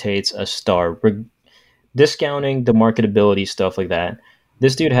mind dictates a star? Discounting the marketability, stuff like that.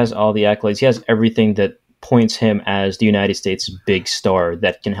 This dude has all the accolades. He has everything that points him as the United States' big star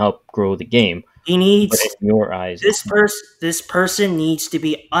that can help grow the game. He needs, but in your eyes, this person needs to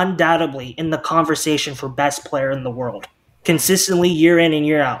be undoubtedly in the conversation for best player in the world, consistently year in and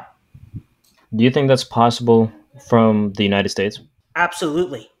year out. Do you think that's possible from the United States?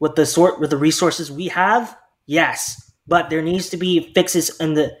 Absolutely. With the resources we have, yes. But there needs to be fixes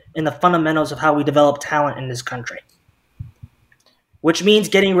in the fundamentals of how we develop talent in this country, which means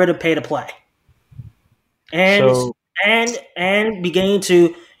getting rid of pay to play, and beginning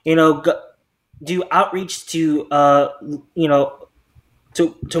to do outreach to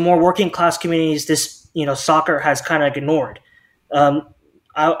to more working class communities. This soccer has kind of ignored.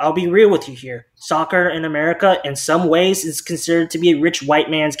 I'll be real with you here. Soccer in America, in some ways, is considered to be a rich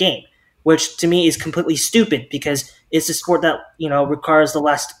white man's game, which to me is completely stupid because it's a sport that requires the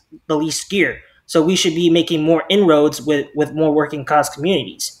least gear. So we should be making more inroads with more working class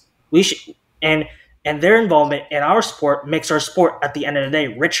communities. We should, and their involvement in our sport makes our sport at the end of the day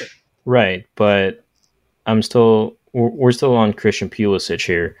richer. Right, but we're still on Christian Pulisic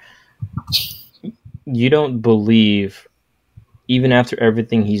here. You don't believe, even after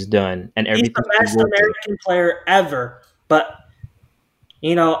everything he's done and everything, he's the best American player ever, but.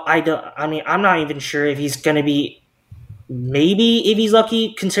 I'm not even sure if he's going to be, maybe if he's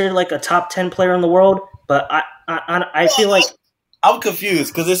lucky, considered like a top 10 player in the world. But I feel like I'm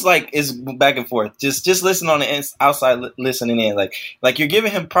confused because it's back and forth. Just listen on the outside, listening in. Like you're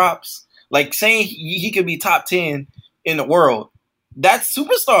giving him props, like saying he could be top 10 in the world. That's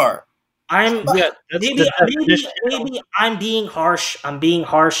superstar. Maybe I'm being harsh.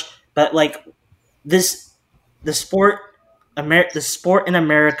 But like the sport in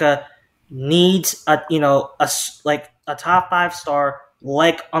America needs a top 5 star,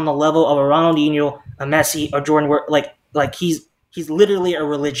 like on the level of a Ronaldinho, a Messi, or Jordan. Like he's literally a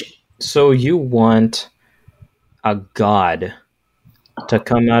religion. So you want a god to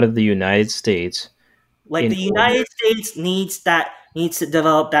come out of the United States? Like the United States needs to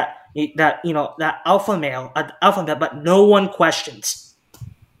develop that alpha male, but no one questions.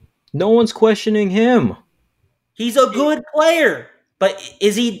 No one's questioning him. He's a good player, but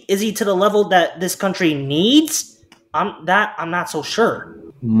is he to the level that this country needs? I'm not so sure.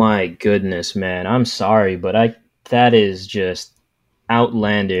 My goodness, man. I'm sorry, but that is just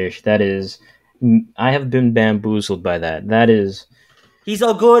outlandish. I have been bamboozled by that. That is He's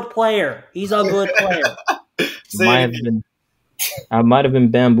a good player. He's a good player. Say might it have again. been I might have been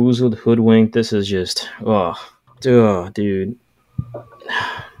bamboozled, hoodwinked. This is just dude.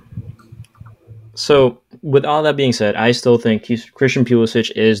 So, with all that being said, I still think Christian Pulisic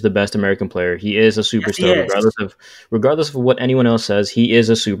is the best American player. He is a Yes, he superstar, is. regardless of what anyone else says. He is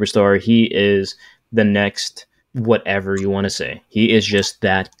a superstar. He is the next whatever you want to say. He is just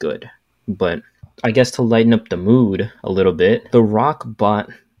that good. But I guess to lighten up the mood a little bit, The Rock bought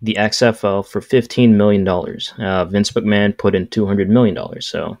the XFL for $15 million. Vince McMahon put in $200 million.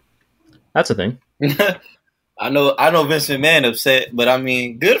 So that's a thing. I know Vince McMahon upset, but I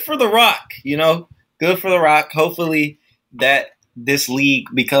mean, good for The Rock, good for The Rock. Hopefully that this league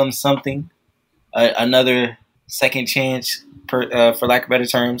becomes something, another second chance, for lack of better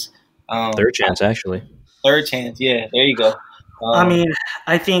terms. Third chance, actually. Third chance, yeah, there you go. I mean,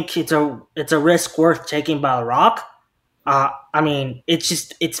 I think it's a risk worth taking by The Rock. I mean,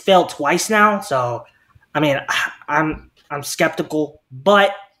 it's failed twice now, so I mean, I'm skeptical.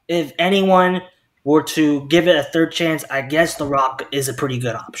 But if anyone were to give it a third chance, I guess The Rock is a pretty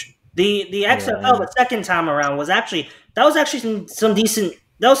good option. The XFL the second time around was actually some decent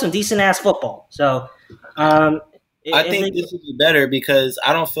ass football. So I think this would be better because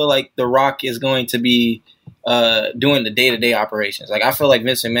I don't feel like The Rock is going to be doing the day-to-day operations. Like, I feel like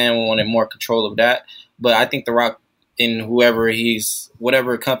Vince McMahon wanted more control of that, but I think The Rock and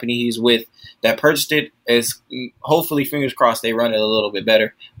whatever company he's with that purchased it is hopefully, fingers crossed, they run it a little bit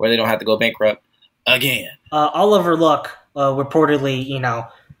better where they don't have to go bankrupt again. Oliver Luck reportedly,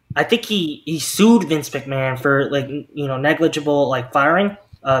 I think he sued Vince McMahon for negligible firing.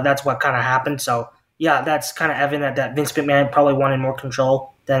 That's what kind of happened. So yeah, that's kind of evident that Vince McMahon probably wanted more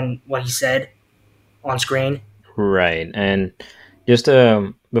control than what he said on screen. Right. And just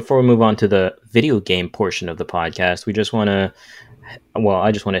before we move on to the video game portion of the podcast, I just want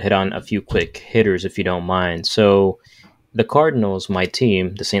to hit on a few quick hitters if you don't mind. So the Cardinals, my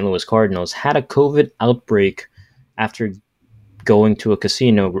team, the St. Louis Cardinals, had a COVID outbreak after going to a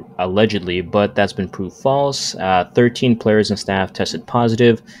casino, allegedly, but that's been proved false. 13 players and staff tested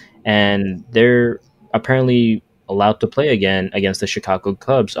positive, and they're apparently allowed to play again against the Chicago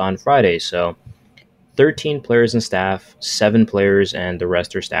Cubs on Friday. So 13 players and staff, 7 players, and the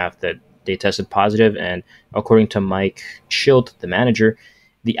rest are staff that they tested positive. And according to Mike Schilt, the manager,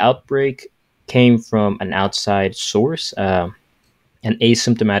 the outbreak came from an outside source. An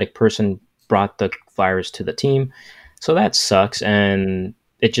asymptomatic person brought the virus to the team. So that sucks. And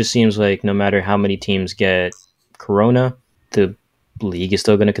it just seems like no matter how many teams get corona, the league is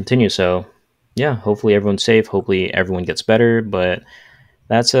still going to continue. So yeah, hopefully everyone's safe. Hopefully everyone gets better. But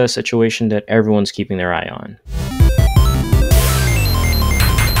that's a situation that everyone's keeping their eye on.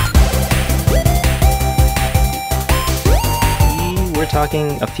 We're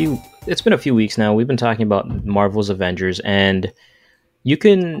talking it's been a few weeks now. We've been talking about Marvel's Avengers, and you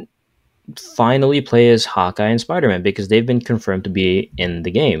can finally play as Hawkeye and Spider-Man because they've been confirmed to be in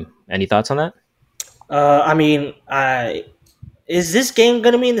the game. Any thoughts on that? I mean, is this game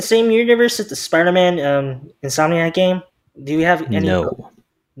going to be in the same universe as the Spider-Man Insomniac game? Do you have any? No.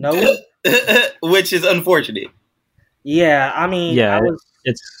 No? Which is unfortunate. Yeah, I mean, Yeah,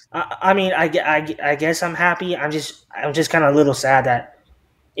 I guess I'm happy. I'm just kind of a little sad that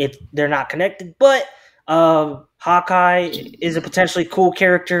they're not connected. But Hawkeye is a potentially cool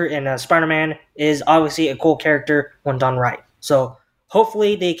character, and Spider-Man is obviously a cool character when done right. So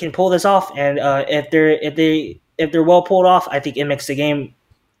hopefully they can pull this off. And if they're well pulled off, I think it makes the game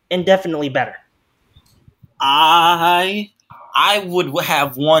indefinitely better. I would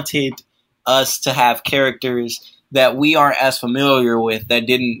have wanted us to have characters that we aren't as familiar with that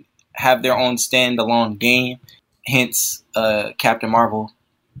didn't have their own standalone game. Hence, Captain Marvel,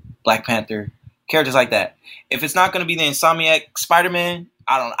 Black Panther, characters like that. If it's not going to be the Insomniac Spider-Man,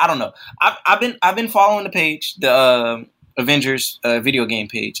 I don't know. I've been following the page, the Avengers video game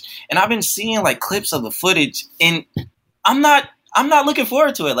page, and I've been seeing clips of the footage, and I'm not looking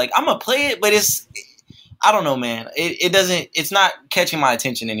forward to it. I'm gonna play it, but I don't know, man. It's not catching my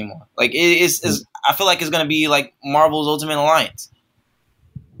attention anymore. I feel like it's going to be like Marvel's Ultimate Alliance.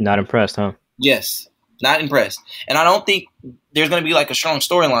 Not impressed, huh? Yes, not impressed. And I don't think there's going to be a strong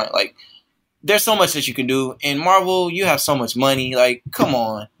storyline. There's so much that you can do. In Marvel, you have so much money. Come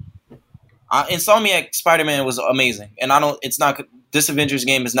on. Insomniac Spider-Man was amazing. And this Avengers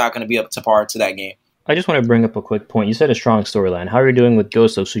game is not going to be up to par to that game. I just want to bring up a quick point. You said a strong storyline. How are you doing with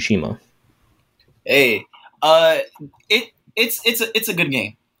Ghost of Tsushima? Hey, it's a good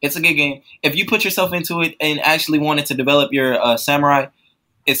game. It's a good game. If you put yourself into it and actually wanted to develop your samurai,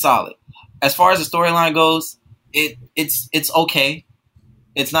 it's solid. As far as the storyline goes, it's okay.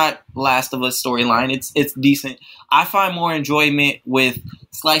 It's not Last of Us storyline. It's decent. I find more enjoyment with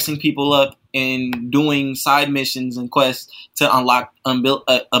slicing people up and doing side missions and quests to unlock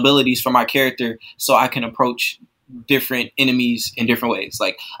abilities for my character, so I can approach different enemies in different ways.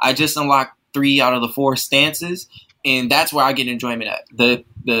 Like I just unlocked 3 out of the 4 stances, and that's where I get enjoyment at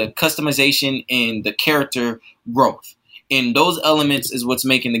the customization and the character growth. And those elements is what's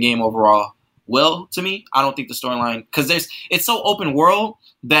making the game overall well to me. I don't think the storyline, because it's so open world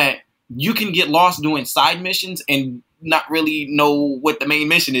that you can get lost doing side missions and not really know what the main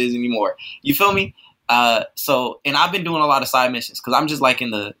mission is anymore. You feel me? And I've been doing a lot of side missions because I'm just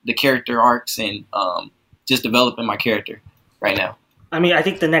liking the character arcs and just developing my character right now. I mean, I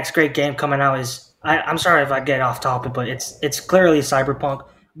think the next great game coming out is, I'm sorry if I get off topic, but it's clearly Cyberpunk.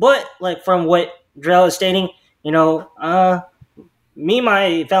 But like from what Drell is stating, you know, me and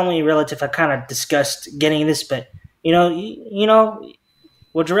my family relative have kind of discussed getting this, but you know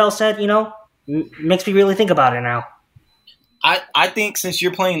what Jarrell said, makes me really think about it now. I think since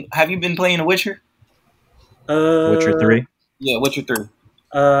you're playing, have you been playing The Witcher? Witcher 3? Yeah, Witcher 3.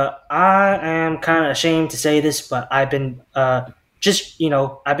 I am kind of ashamed to say this, but I've been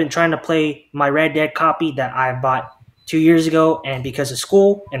I've been trying to play my Red Dead copy that I bought 2 years ago, and because of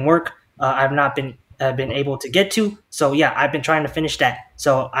school and work, I've not been able to get to. So yeah, I've been trying to finish that.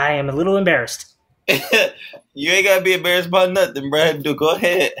 So I am a little embarrassed. You ain't gotta be embarrassed about nothing, bro. Go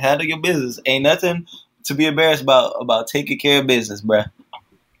ahead, handle your business. Ain't nothing to be embarrassed about taking care of business, bro.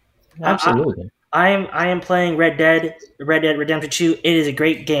 Absolutely. I am playing Red Dead Redemption 2. It is a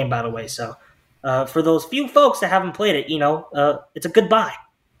great game, by the way. So for those few folks that haven't played it, it's a good buy.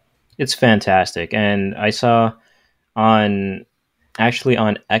 It's fantastic. And I saw on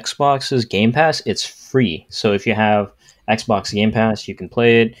Xbox's Game Pass, it's free. So if you have Xbox Game Pass, you can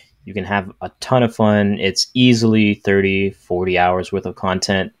play it. You can have a ton of fun. It's easily 30, 40 hours worth of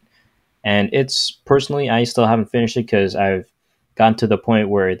content. And it's, personally, I still haven't finished it because I've gotten to the point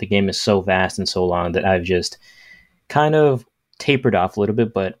where the game is so vast and so long that I've just kind of tapered off a little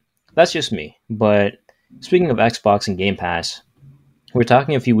bit, but that's just me. But speaking of Xbox and Game Pass, we were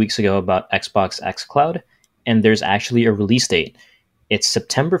talking a few weeks ago about Xbox xCloud, and there's actually a release date. It's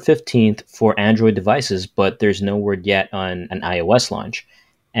September 15th for Android devices, but there's no word yet on an iOS launch.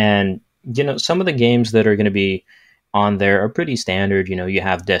 And, some of the games that are going to be on there are pretty standard. You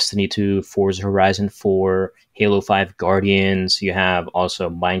have Destiny 2, Forza Horizon 4, Halo 5 Guardians. You have also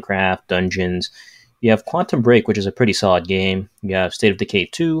Minecraft, Dungeons. You have Quantum Break, which is a pretty solid game. You have State of Decay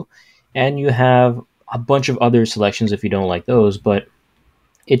 2. And you have a bunch of other selections if you don't like those. But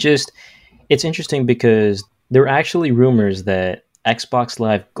it's interesting because there are actually rumors that Xbox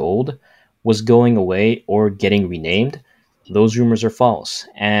Live Gold was going away or getting renamed. Those rumors are false.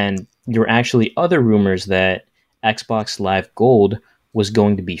 And there are actually other rumors that Xbox Live Gold was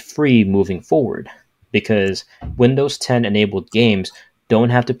going to be free moving forward because Windows 10 enabled games don't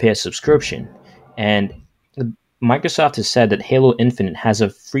have to pay a subscription. And Microsoft has said that Halo Infinite has a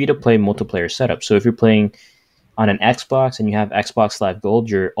free-to-play multiplayer setup. So if you're playing on an Xbox and you have Xbox Live Gold,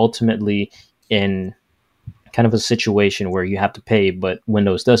 you're ultimately in kind of a situation where you have to pay, but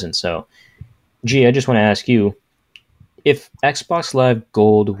Windows doesn't. So, I just want to ask you, if Xbox Live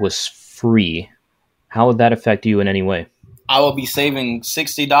Gold was free, how would that affect you in any way? I will be saving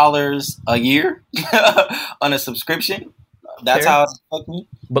 $60 a year on a subscription. That's Fair. how it affects me.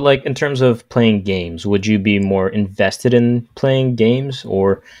 But like in terms of playing games, would you be more invested in playing games,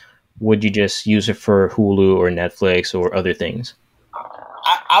 or would you just use it for Hulu or Netflix or other things?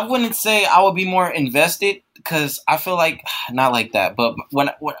 I wouldn't say I would be more invested because I feel like not like that. But when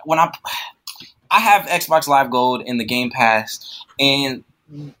I have Xbox Live Gold in the Game Pass, and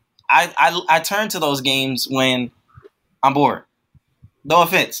I turn to those games when I'm bored. No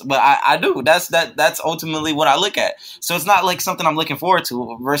offense, but I do. That's ultimately what I look at. So it's not like something I'm looking forward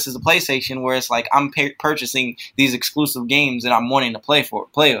to versus a PlayStation where it's like I'm purchasing these exclusive games that I'm wanting to play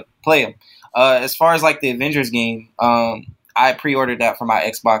them. As far as like the Avengers game, I pre-ordered that for my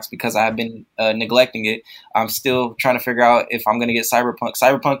Xbox because I have been neglecting it. I'm still trying to figure out if I'm going to get Cyberpunk.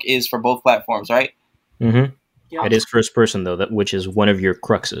 Cyberpunk is for both platforms, right? Mm-hmm. Yeah. It is first person though, which is one of your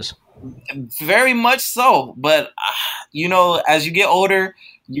cruxes. Very much so, but as you get older,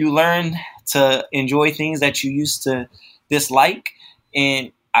 you learn to enjoy things that you used to dislike,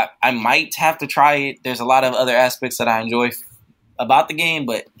 and I might have to try it. There's a lot of other aspects that I enjoy about the game,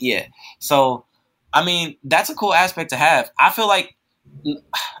 but yeah. So, I mean, that's a cool aspect to have. I feel like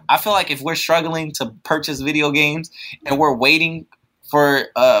I feel like if we're struggling to purchase video games and we're waiting for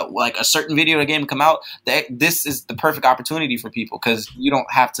like a certain video game to come out, that this is the perfect opportunity for people, because you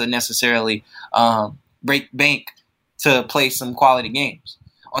don't have to necessarily break bank to play some quality games.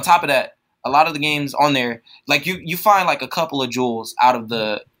 On top of that, a lot of the games on there, like you find like a couple of jewels out of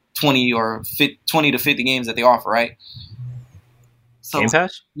the 20 to 50 games that they offer, right? So, Game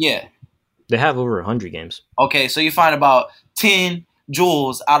Pass? Yeah. They have over 100 games. Okay, so you find about 10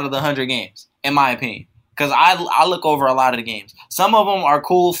 jewels out of the 100 games, in my opinion. Because I look over a lot of the games. Some of them are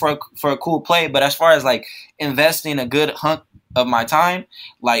cool for a cool play, but as far as like investing a good hunk of my time,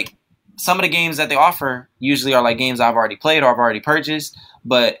 like some of the games that they offer usually are like games I've already played or I've already purchased,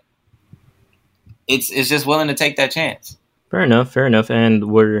 but it's just willing to take that chance. Fair enough.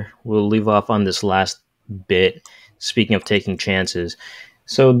 And we'll leave off on this last bit. Speaking of taking chances,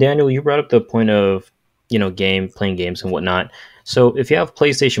 so Daniel, you brought up the point of playing games and whatnot. So if you have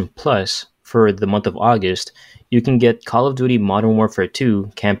PlayStation Plus for the month of August, you can get Call of Duty Modern Warfare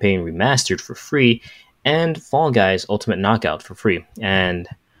 2 Campaign Remastered for free and Fall Guys Ultimate Knockout for free. And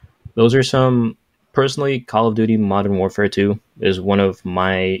those are some, personally, Call of Duty Modern Warfare 2 is one of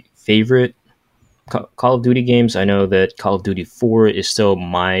my favorite Call of Duty games. I know that Call of Duty 4 is still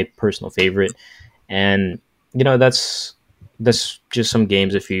my personal favorite. And, that's just some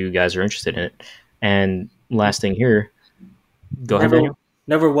games if you guys are interested in it. And last thing here, go ahead, Daniel.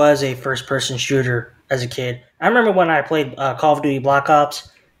 Never was a first-person shooter as a kid. I remember when I played Call of Duty Black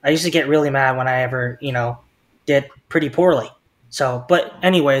Ops, I used to get really mad when I ever, did pretty poorly. So, but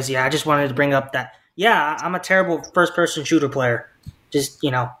anyways, I just wanted to bring up that, I'm a terrible first-person shooter player. Just,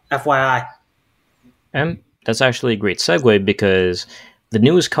 FYI. And that's actually a great segue, because the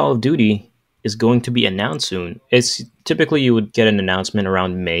newest Call of Duty is going to be announced soon. It's typically you would get an announcement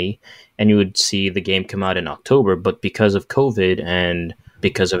around May, and you would see the game come out in October, but because of COVID and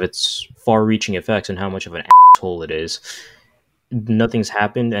because of its far-reaching effects and how much of an asshole it is, nothing's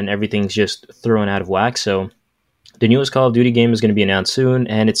happened and everything's just thrown out of whack. So the newest Call of Duty game is going to be announced soon,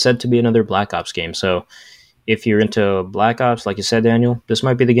 and it's said to be another Black Ops game. So if you're into Black Ops, like you said, Daniel, this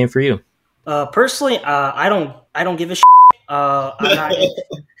might be the game for you. Personally, I don't give a shit.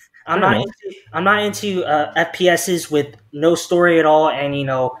 I'm not into FPSs with no story at all,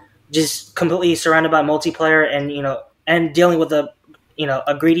 and just completely surrounded by multiplayer, and dealing with a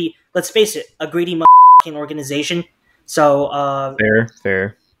greedy. Let's face it, a greedy organization. So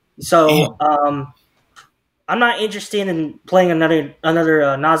fair. So I'm not interested in playing another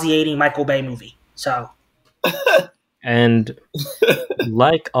nauseating Michael Bay movie. So. And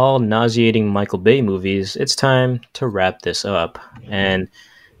like all nauseating Michael Bay movies, it's time to wrap this up. And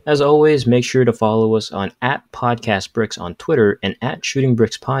as always, make sure to follow us on @PodcastBricks on Twitter and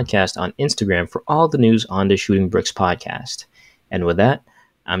 @ShootingBricks Podcast on Instagram for all the news on the Shooting Bricks podcast. And with that,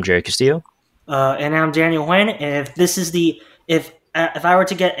 I'm Jerry Castillo. And I'm Daniel Nguyen. And if I were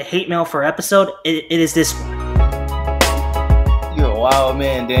to get a hate mail for episode, it is this one. You're a wild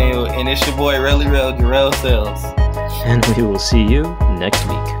man, Daniel. And it's your boy, Relly Rel, Jarrell Sales. And we will see you next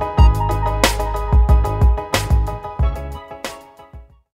week.